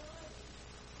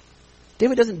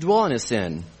 David doesn't dwell on his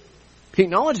sin. He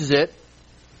acknowledges it,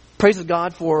 praises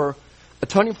God for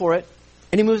atoning for it,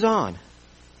 and he moves on.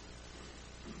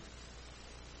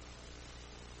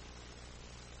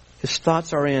 His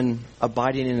thoughts are in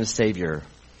abiding in his Savior,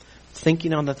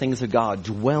 thinking on the things of God,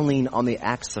 dwelling on the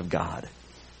acts of God.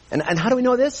 And how do we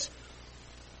know this?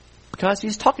 Because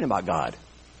he's talking about God,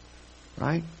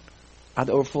 right? Out of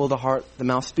the overflow of the heart, the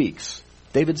mouth speaks.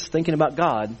 David's thinking about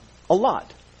God a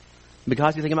lot.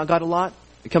 Because he's thinking about God a lot,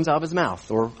 it comes out of his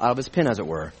mouth, or out of his pen, as it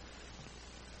were.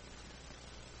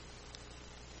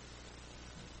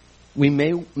 We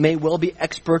may well be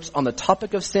experts on the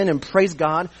topic of sin, and praise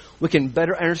God, we can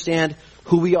better understand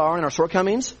who we are and our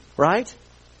shortcomings, right?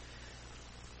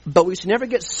 But we should never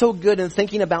get so good in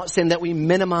thinking about sin that we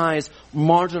minimize,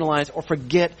 marginalize, or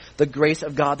forget the grace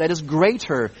of God that is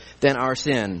greater than our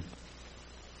sin.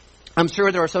 I'm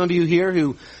sure there are some of you here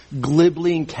who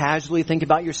glibly and casually think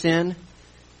about your sin.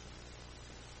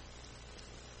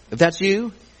 If that's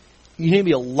you, you need to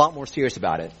be a lot more serious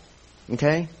about it.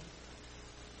 Okay?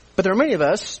 But there are many of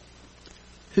us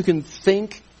who can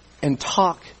think and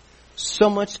talk so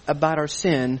much about our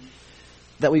sin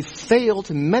that we fail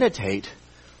to meditate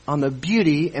on the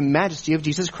beauty and majesty of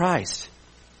Jesus Christ.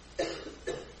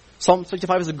 Psalm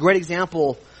 65 is a great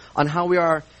example on how we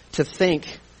are to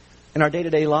think in our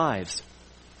day-to-day lives.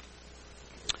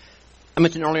 I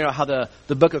mentioned earlier how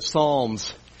the book of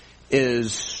Psalms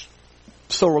is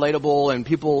so relatable and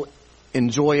people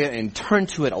enjoy it and turn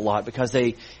to it a lot because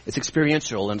it's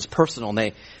experiential and it's personal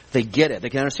and they get it. They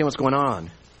can understand what's going on.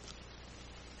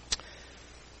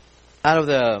 Out of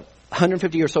the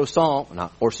 150 or so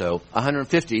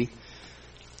 150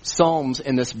 Psalms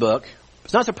in this book,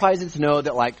 it's not surprising to know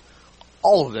that like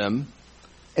all of them,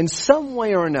 in some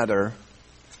way or another,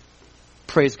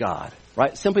 praise God.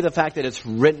 Right? Simply the fact that it's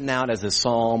written out as a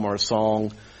psalm or a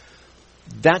song,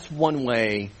 that's one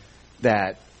way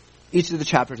that each of the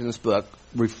chapters in this book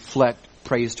reflect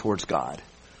praise towards God.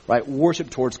 Right? Worship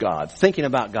towards God. Thinking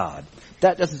about God.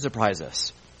 That doesn't surprise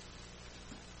us.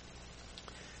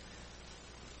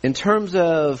 In terms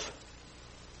of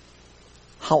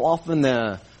how often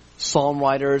the psalm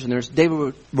writers, and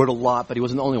David wrote a lot, but he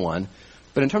wasn't the only one,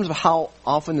 but in terms of how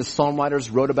often the psalm writers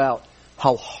wrote about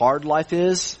how hard life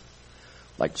is,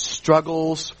 like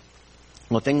struggles,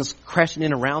 things crashing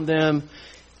in around them,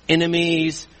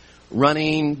 enemies,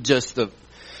 running, just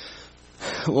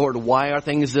Lord, why are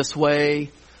things this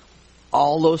way?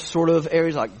 All those sort of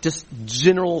areas, like just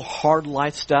general hard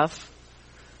life stuff.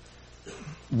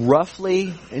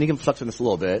 Roughly, and you can flex on this a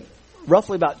little bit,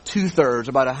 roughly about 2/3,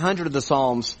 about 100 of the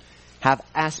Psalms have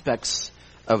aspects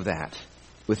of that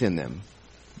within them.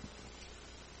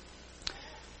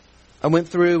 I went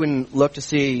through and looked to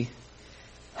see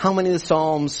how many of the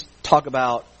Psalms talk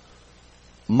about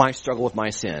my struggle with my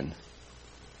sin.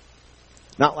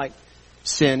 Not like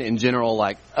sin in general,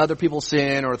 like other people's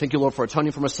sin, or thank you, Lord, for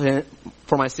atoning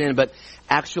for my sin, but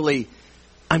actually,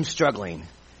 I'm struggling.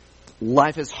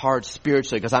 Life is hard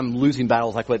spiritually because I'm losing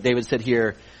battles, like what David said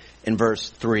here in verse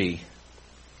 3.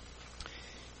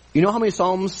 You know how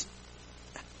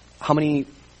many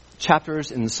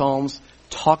chapters in the Psalms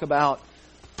talk about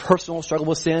personal struggle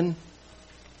with sin?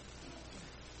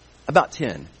 About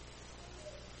 10.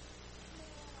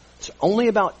 It's only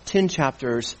about 10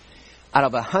 chapters out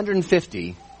of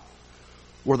 150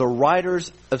 where the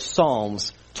writers of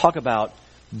Psalms talk about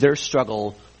their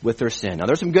struggle with their sin. Now,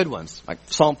 there's some good ones, like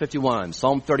Psalm 51,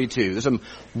 Psalm 32. There's some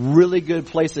really good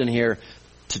places in here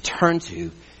to turn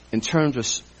to in terms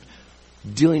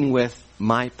of dealing with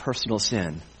my personal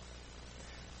sin.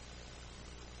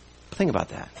 Think about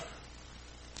that.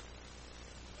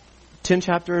 10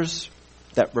 chapters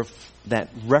that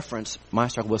reference my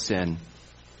struggle with sin.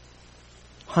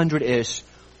 100-ish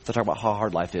that talk about how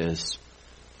hard life is.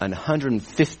 And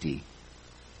 150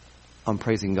 on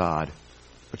praising God,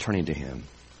 returning to Him.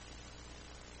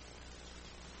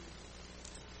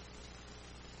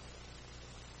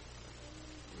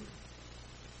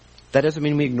 That doesn't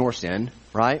mean we ignore sin,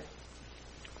 right?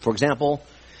 For example,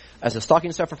 as a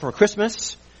stocking stuffer for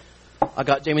Christmas, I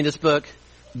got Jamie this book,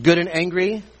 Good and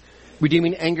Angry,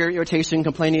 Redeeming Anger, Irritation,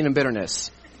 Complaining, and Bitterness.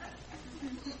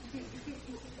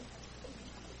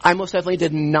 I most definitely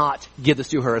did not give this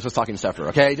to her as a stocking stuffer,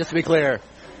 okay? Just to be clear.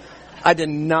 I did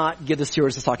not give this to her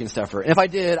as a stocking stuffer. And if I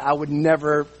did, I would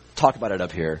never talk about it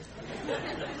up here.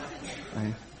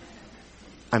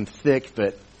 I'm thick,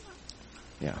 but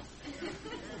yeah.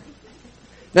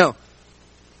 No,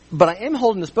 but I am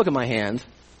holding this book in my hand,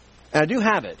 and I do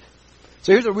have it.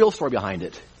 So here's a real story behind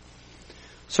it.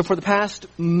 So for the past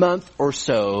month or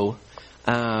so,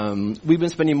 we've been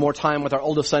spending more time with our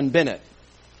oldest son, Bennett,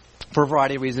 for a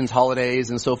variety of reasons, holidays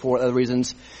and so forth, other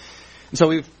reasons. And so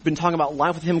we've been talking about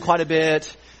life with him quite a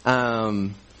bit.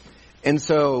 And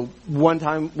so one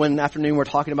afternoon we're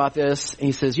talking about this, and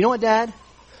he says, you know what, Dad?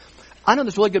 I know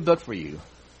this really good book for you.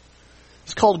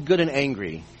 It's called Good and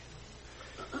Angry.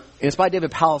 And it's by David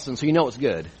Powlison, so you know it's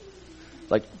good.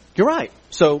 Like, you're right.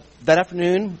 So that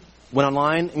afternoon, went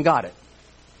online and got it.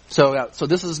 So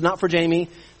this is not for Jamie.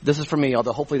 This is for me,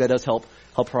 although hopefully that does help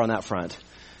her on that front.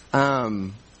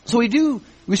 So we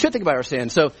should think about our sin.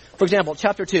 So, for example,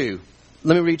 chapter 2.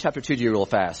 Let me read chapter 2 to you real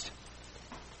fast.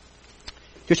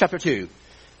 Here's chapter 2.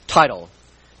 Title.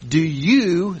 Do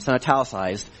you, it's not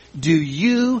italicized, do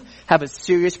you have a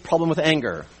serious problem with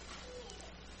anger?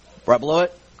 Right below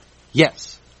it?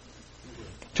 Yes.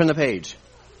 Turn the page.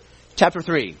 Chapter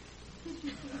 3.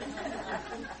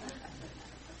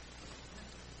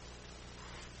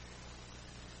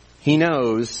 He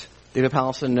knows, David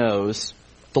Powlison knows,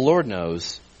 the Lord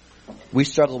knows, we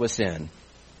struggle with sin.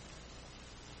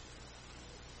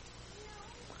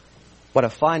 What I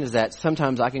find is that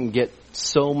sometimes I can get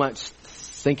so much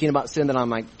thinking about sin that I'm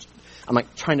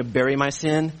like trying to bury my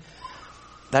sin.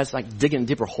 That's like digging a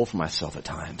deeper hole for myself at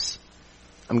times.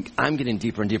 I'm getting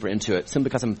deeper and deeper into it simply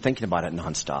because I'm thinking about it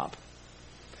nonstop.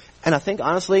 And I think,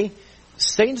 honestly,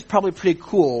 Satan's probably pretty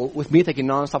cool with me thinking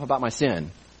nonstop about my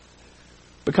sin.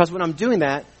 Because when I'm doing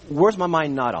that, where's my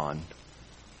mind not on?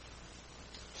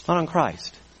 not on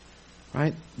Christ.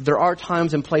 Right? There are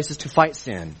times and places to fight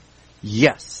sin.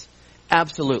 Yes,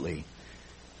 absolutely.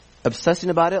 Obsessing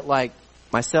about it like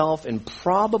myself and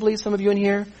probably some of you in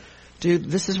here, dude,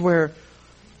 this is where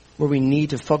we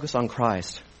need to focus on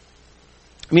Christ.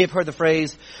 You may have heard the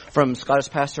phrase from Scottish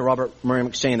pastor Robert Murray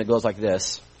McCheyne that goes like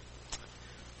this.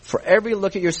 For every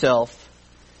look at yourself,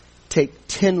 take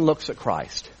 10 looks at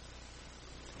Christ.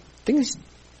 I think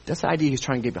that's the idea he's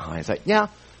trying to get behind. It's like, yeah,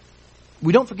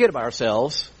 we don't forget about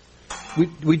ourselves.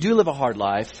 We do live a hard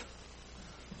life,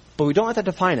 but we don't let that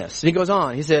define us. And he goes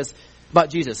on, he says about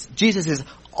Jesus, Jesus is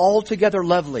altogether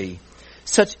lovely,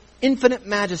 such infinite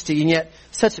majesty, and yet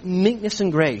such meekness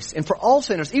and grace. And for all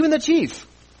sinners, even the chief,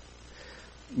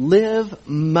 live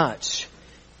much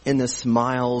in the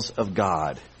smiles of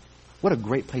God. What a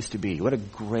great place to be. What a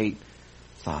great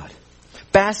thought.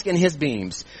 Bask in his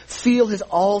beams. Feel his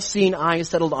all-seeing eyes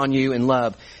settled on you in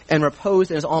love and repose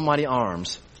in his almighty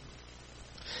arms.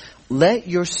 Let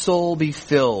your soul be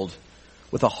filled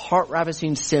with a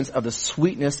heart-ravishing sense of the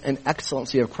sweetness and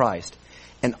excellency of Christ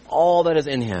and all that is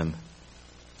in him.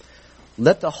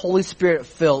 Let the Holy Spirit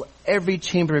fill every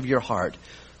chamber of your heart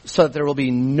so that there will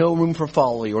be no room for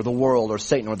folly or the world or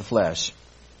Satan or the flesh.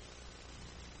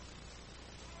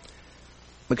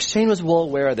 McCheyne was well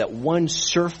aware that one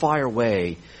surefire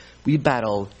way we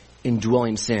battle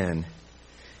indwelling sin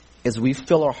is we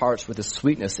fill our hearts with the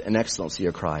sweetness and excellency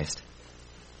of Christ.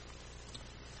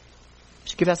 You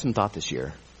should give that some thought this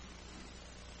year.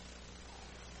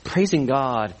 Praising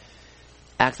God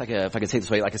acts like if I could say it this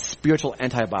way, like a spiritual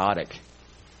antibiotic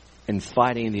in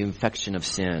fighting the infection of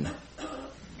sin,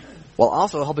 while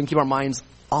also helping keep our minds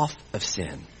off of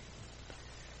sin.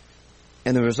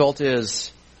 And the result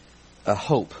is a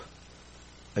hope,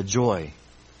 a joy,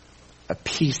 a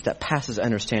peace that passes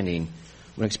understanding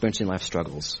when experiencing life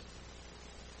struggles.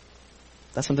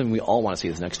 That's something we all want to see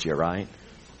this next year, right?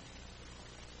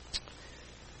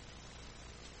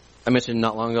 I mentioned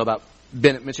not long ago about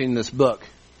Bennett mentioning this book.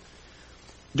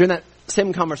 During that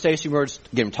same conversation, we were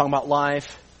again talking about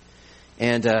life.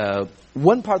 And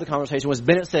one part of the conversation was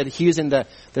Bennett said he was in the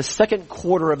second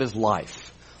quarter of his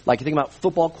life. Like you think about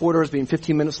football quarters being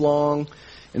 15 minutes long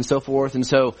and so forth. And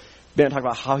so Bennett talked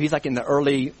about how he's like in the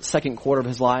early second quarter of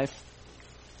his life.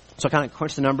 So I kind of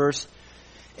crunched the numbers.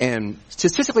 And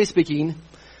statistically speaking,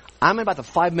 I'm at about the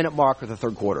 5-minute mark of the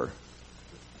third quarter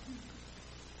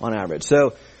on average.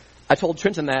 So I told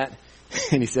Trenton that,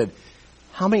 and he said,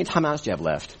 how many timeouts do you have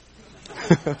left?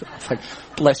 It's like,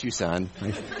 bless you, son.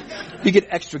 You get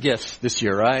extra gifts this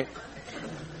year, right?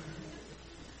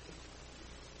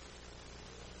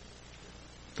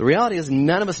 The reality is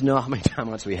none of us know how many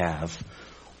timeouts we have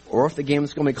or if the game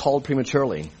is going to be called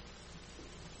prematurely.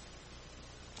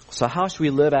 So how should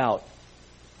we live out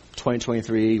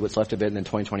 2023, what's left of it, and then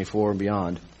 2024 and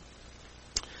beyond?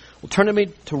 Well, turn to me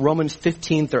to Romans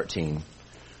 15:13.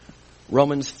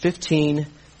 Romans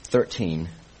 15:13.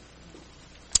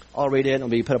 I'll read it. It'll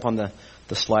be put up on the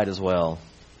slide as well.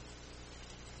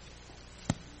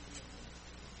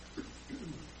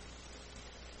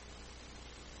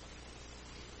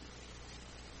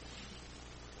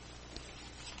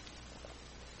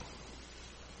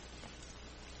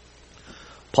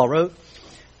 Paul wrote,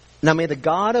 now may the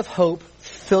God of hope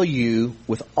fill you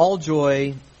with all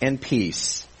joy and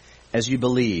peace as you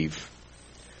believe,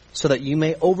 so that you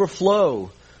may overflow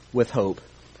with hope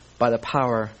by the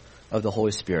power of the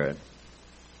Holy Spirit.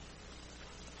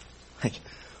 Like,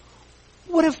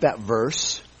 what if that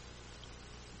verse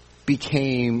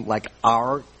became like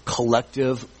our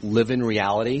collective live-in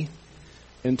reality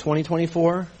in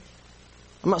 2024?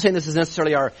 I'm not saying this is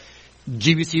necessarily our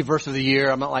GBC verse of the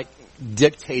year. I'm not like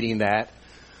dictating that.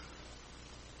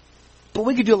 But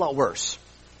we could do a lot worse,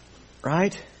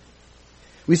 right?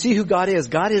 We see who God is.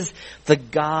 God is the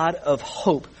God of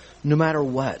hope, no matter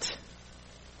what.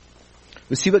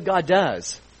 We see what God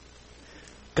does.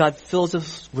 God fills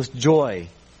us with joy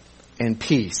and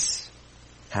peace.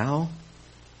 How?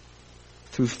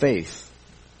 Through faith.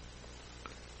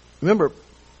 Remember,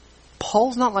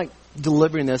 Paul's not like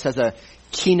delivering this as a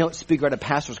keynote speaker at a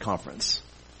pastor's conference.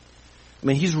 I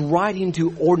mean, he's writing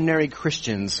to ordinary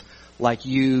Christians like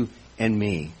you and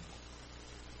me.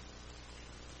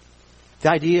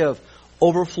 The idea of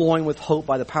overflowing with hope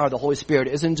by the power of the Holy Spirit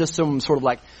isn't just some sort of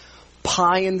like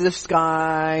pie in the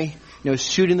sky,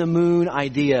 shooting the moon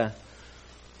idea.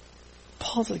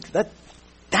 Paul's like, that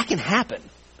can happen.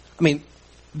 I mean,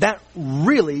 that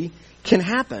really can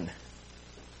happen.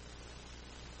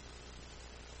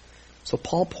 So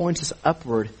Paul points us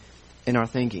upward in our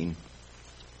thinking.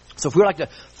 So if we were like to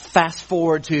fast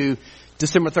forward to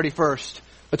December 31st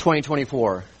of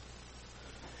 2024,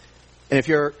 And if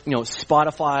you're,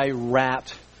 Spotify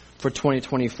Wrapped for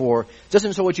 2024, it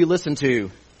doesn't show what you listen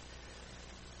to,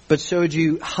 but showed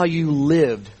you how you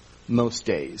lived most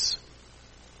days.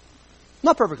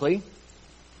 Not perfectly.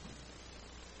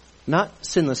 Not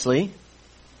sinlessly.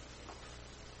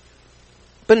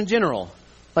 But in general,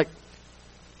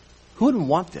 who wouldn't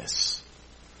want this?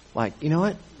 You know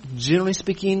what? Generally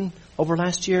speaking, over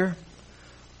last year,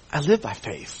 I lived by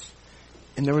faith.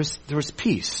 And there was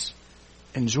peace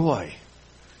and joy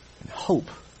and hope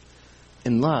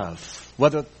and love.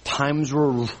 Whether times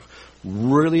were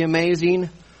really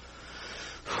amazing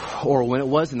or when it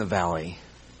was in the valley,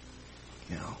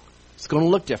 it's going to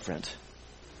look different.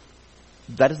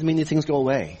 That doesn't mean these things go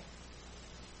away.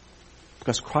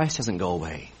 Because Christ doesn't go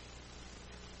away.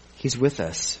 He's with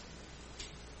us.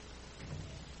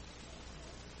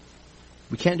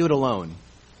 We can't do it alone.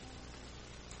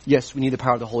 Yes, we need the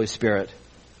power of the Holy Spirit.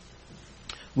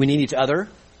 We need each other,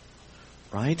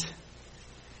 right?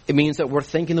 It means that we're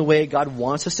thinking the way God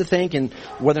wants us to think, and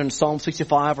whether in Psalm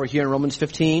 65 or here in Romans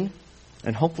 15.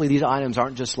 And hopefully these items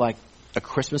aren't just like a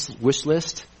Christmas wish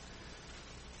list.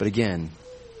 But again,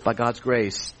 by God's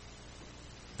grace,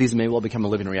 these may well become a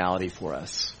living reality for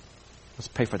us. Let's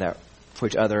pray for that, for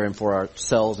each other and for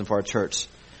ourselves and for our church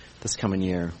this coming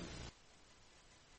year.